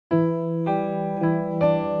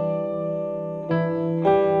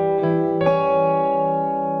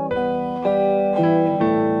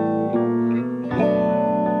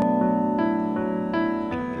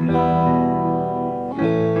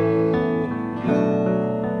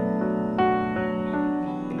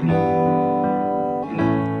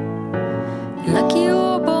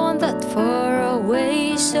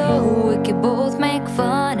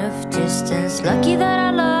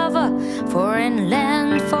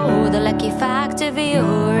lucky fact of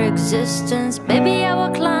your existence. Baby, I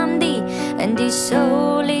will climb thee, and thee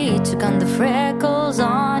solely took on the freckles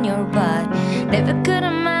on your body. Never could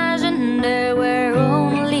imagine there were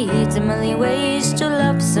only too many ways to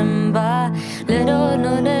love somebody. Little,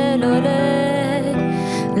 little, little,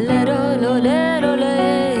 little, little, little,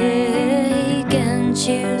 can't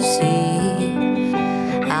you see?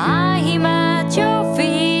 I'm at your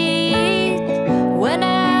feet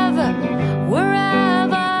whenever,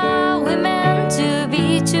 wherever we're meant to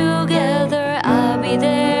be together. I'll be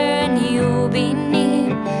there and you'll be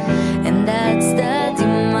near, and that's that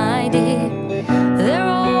in my dear. They're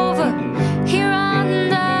over here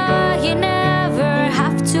under, you never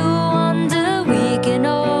have to wonder. We can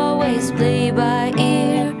always play by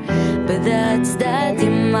ear, but that's that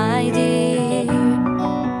in my dear.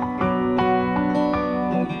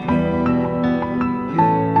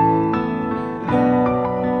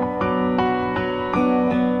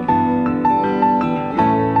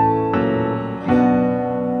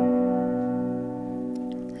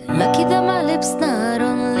 Lucky that my lips not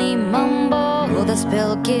only mumble, the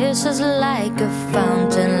spill kisses like a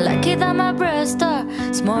fountain. Lucky that my breasts are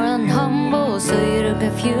small and humble, so you don't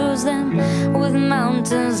confuse them with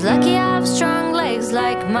mountains. Lucky I have strong legs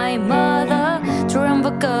like my mother to run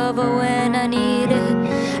for cover when I need it.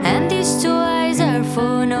 And these two eyes are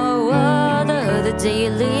for no other. The day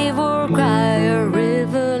you leave or cry